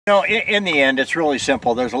You know, in the end, it's really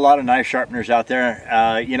simple. There's a lot of knife sharpeners out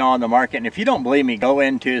there, you know, on the market. And if you don't believe me, go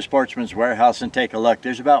into Sportsman's Warehouse and take a look.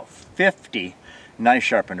 There's about 50 knife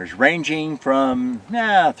sharpeners, ranging from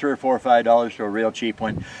 $3 or $4 or $5 to a real cheap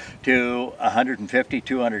one to $150,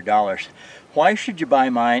 $200. Why should you buy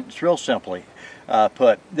mine? It's real simply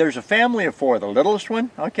put. There's a family of 4. The littlest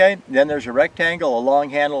one, okay, then there's a rectangle, a long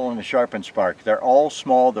handle, and a sharpened spark. They're all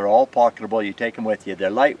small, they're all pocketable, you take them with you. They're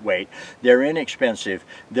lightweight, they're inexpensive,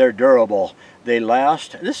 they're durable, they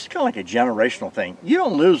last. This is kind of like a generational thing. You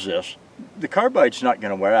don't lose this. The carbide's not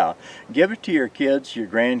going to wear out. Give it to your kids, your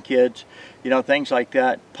grandkids, you know, things like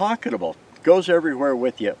that. Pocketable, goes everywhere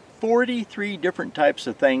with you. 43 different types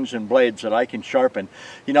of things and blades that I can sharpen.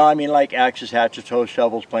 You know, I mean, like axes, hatchets, hoes,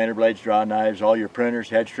 shovels, planer blades, draw knives, all your pruners,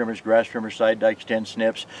 hedge trimmers, grass trimmers, side dikes, tin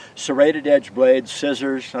snips, serrated edge blades,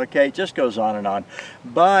 scissors, okay, it just goes on and on.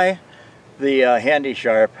 Buy the Handy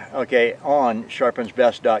Sharp, okay, on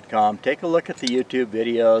sharpensbest.com. Take a look at the YouTube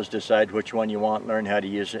videos, decide which one you want, learn how to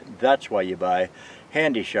use it. That's why you buy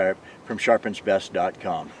Handy Sharp from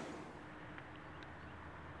sharpensbest.com.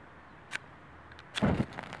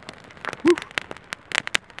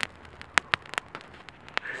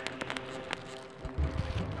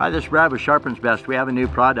 Hi, this is Brad with Sharpens Best. We have a new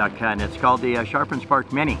product and it's called the Sharpen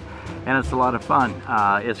Spark Mini, and it's a lot of fun.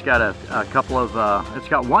 It's got a couple of, it's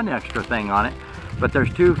got one extra thing on it, but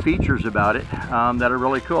there's 2 features about it that are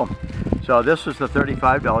really cool. So this is the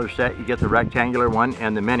 $35 set. You get the rectangular one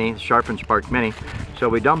and the mini, Sharpen Spark Mini. So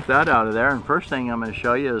we dump that out of there, and first thing I'm going to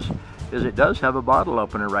show you is it does have a bottle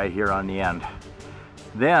opener right here on the end.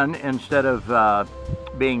 Then instead of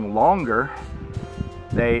being longer,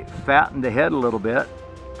 they fattened the head a little bit,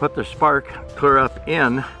 put the spark clear up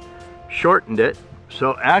in, shortened it,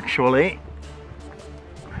 so actually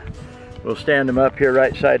we'll stand them up here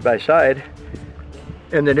right side by side,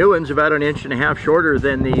 and the new one's about 1.5 inches shorter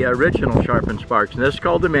than the original Sharpen Sparks, and this is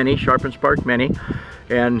called the Mini, Sharpen Spark Mini,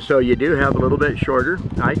 and so you do have a little bit shorter.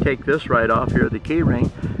 I take this right off here, the key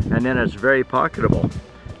ring, and then it's very pocketable.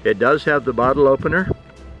 It does have the bottle opener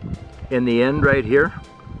in the end right here.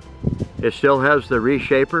 It still has the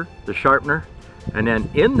reshaper, the sharpener, and then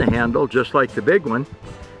in the handle, just like the big one,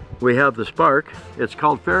 we have the spark. It's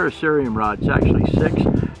called ferrocerium rod. It's actually 6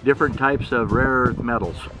 different types of rare earth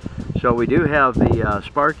metals. So we do have the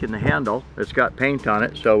spark in the handle. It's got paint on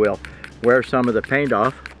it, so we'll wear some of the paint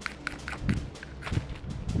off.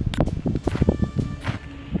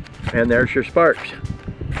 And there's your sparks.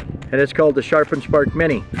 And it's called the Sharpen Spark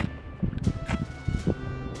Mini.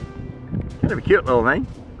 Kind of a cute little thing.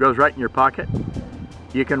 Goes right in your pocket.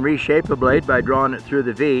 You can reshape a blade by drawing it through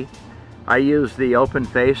the V. I use the open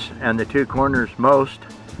face and the 2 corners most.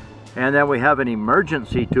 And then we have an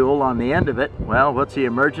emergency tool on the end of it. Well, what's the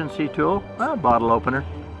emergency tool? Well, bottle opener.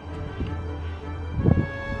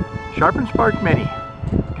 Sharpen Spark Mini.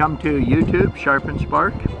 Come to YouTube, Sharpen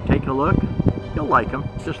Spark. Take a look. You'll like them,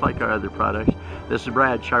 just like our other products. This is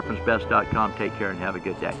Brad, sharpensbest.com. Take care and have a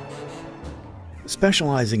good day.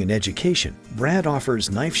 Specializing in education, Brad offers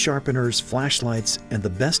knife sharpeners, flashlights, and the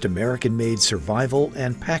best American-made survival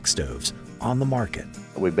and pack stoves on the market.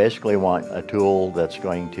 We basically want a tool that's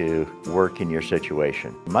going to work in your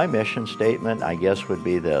situation. My mission statement, I guess, would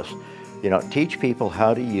be this. You know, teach people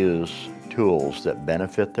how to use tools that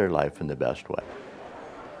benefit their life in the best way.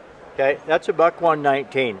 Okay, that's a buck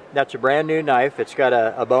 119. That's a brand new knife. It's got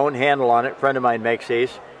a bone handle on it. A friend of mine makes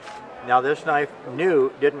these. Now this knife,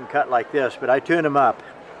 new, didn't cut like this, but I tune them up.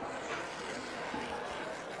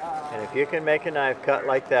 And if you can make a knife cut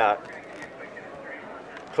like that,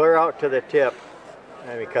 clear out to the tip,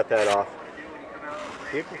 let me cut that off.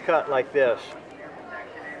 If you can cut like this,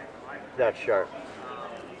 that's sharp.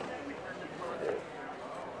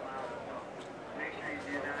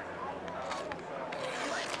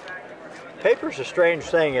 Paper's a strange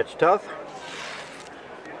thing. It's tough,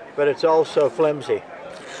 but it's also flimsy.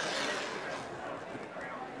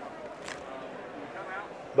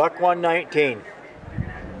 Buck 119.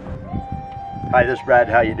 Hi, this is Brad.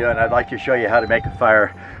 How you doing? I'd like to show you how to make a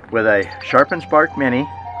fire with a Sharpen Spark Mini,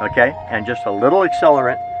 okay, and just a little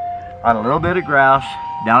accelerant on a little bit of grass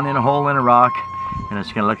down in a hole in a rock, and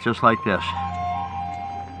it's going to look just like this.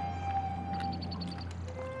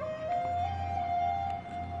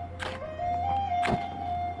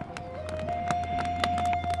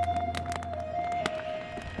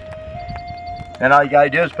 And all you gotta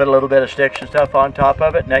do is put a little bit of sticks and stuff on top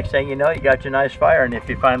of it. Next thing you know, you got your nice fire. And if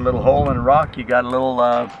you find a little hole in a rock, you got a little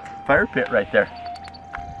fire pit right there.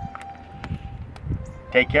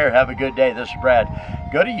 Take care, have a good day. This is Brad.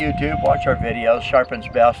 Go to YouTube, watch our videos, Sharpens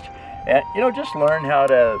Best, And just learn how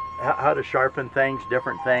to sharpen things,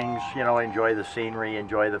 different things. Enjoy the scenery,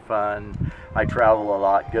 enjoy the fun. I travel a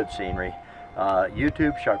lot, good scenery.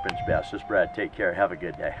 YouTube Sharpens best. This is Brad. Take care. Have a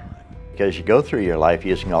good day. Because you go through your life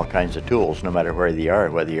using all kinds of tools, no matter where you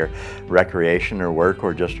are, whether you're recreation or work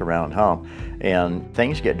or just around home. And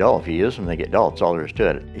things get dull. If you use them, they get dull. That's all there is to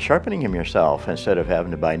it. Sharpening them yourself instead of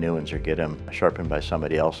having to buy new ones or get them sharpened by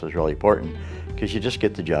somebody else is really important, because you just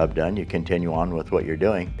get the job done. You continue on with what you're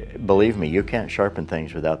doing. Believe me, you can't sharpen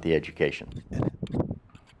things without the education.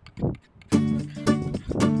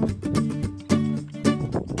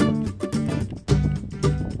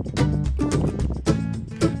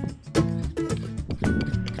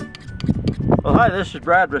 Well, hi, this is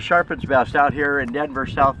Brad with Sharpens Best out here in Denver,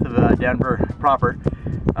 south of Denver proper,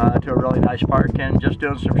 to a really nice park, and just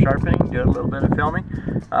doing some sharpening, doing a little bit of filming.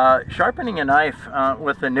 Sharpening a knife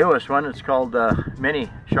with the newest one. It's called Mini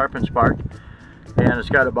Sharpen Spark, and it's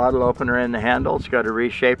got a bottle opener in the handle. It's got a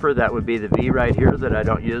reshaper. That would be the V right here that I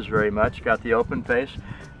don't use very much. Got the open face.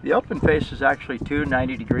 The open face is actually two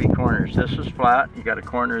 90-degree corners. This is flat. You got a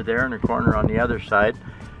corner there and a corner on the other side.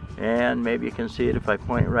 And maybe you can see it if I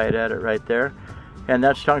point right at it right there. And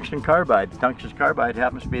that's tungsten carbide. Tungsten carbide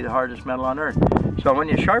happens to be the hardest metal on earth. So when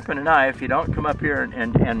you sharpen a knife, you don't come up here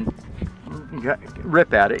and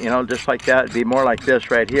rip at it, just like that. It'd be more like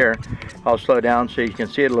this right here. I'll slow down so you can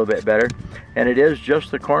see it a little bit better. And it is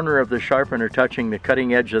just the corner of the sharpener touching the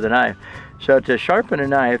cutting edge of the knife. So to sharpen a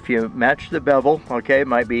knife, you match the bevel, okay, it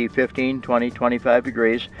might be 15, 20, 25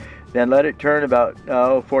 degrees. Then let it turn about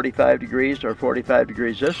 45 degrees or 45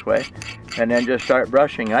 degrees this way, and then just start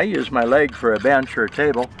brushing. I use my leg for a bench or a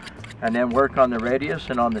table, and then work on the radius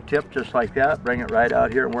and on the tip just like that. Bring it right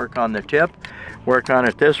out here and work on the tip. Work on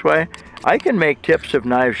it this way. I can make tips of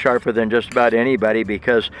knives sharper than just about anybody,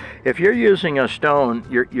 because if you're using a stone,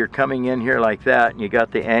 you're coming in here like that, and you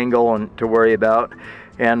got the angle to worry about.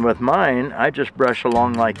 And with mine, I just brush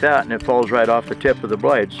along like that, and it falls right off the tip of the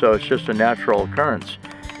blade, so it's just a natural occurrence.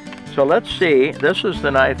 So let's see, this is the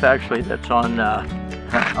knife actually that's on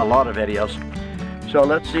a lot of videos. So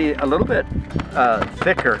let's see a little bit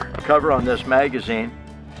thicker cover on this magazine.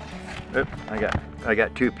 Oops, I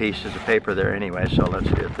got two pieces of paper there anyway, so let's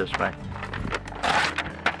do it this way.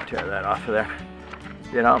 Tear that off of there.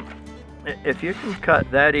 If you can cut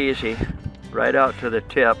that easy right out to the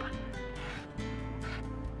tip,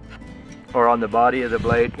 or on the body of the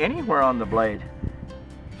blade, anywhere on the blade,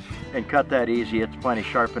 and cut that easy, it's plenty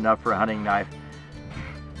sharp enough for a hunting knife.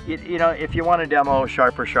 If you want a demo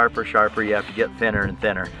sharper, you have to get thinner and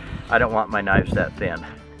thinner. I don't want my knives that thin.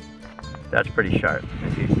 That's pretty sharp.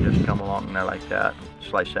 If you can just come along there like that,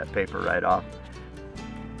 slice that paper right off.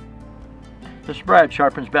 This is Brad,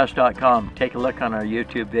 sharpensbest.com. Take a look on our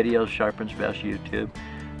YouTube videos, Sharpens Best YouTube.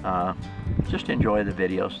 Just enjoy the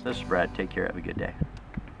videos. This is Brad. Take care. Have a good day.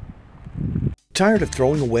 Tired of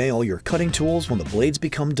throwing away all your cutting tools when the blades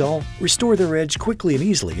become dull? Restore their edge quickly and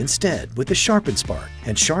easily instead with the Sharpen Spark,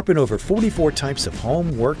 and sharpen over 44 types of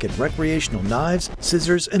home, work, and recreational knives,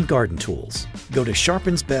 scissors, and garden tools. Go to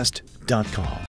sharpensbest.com.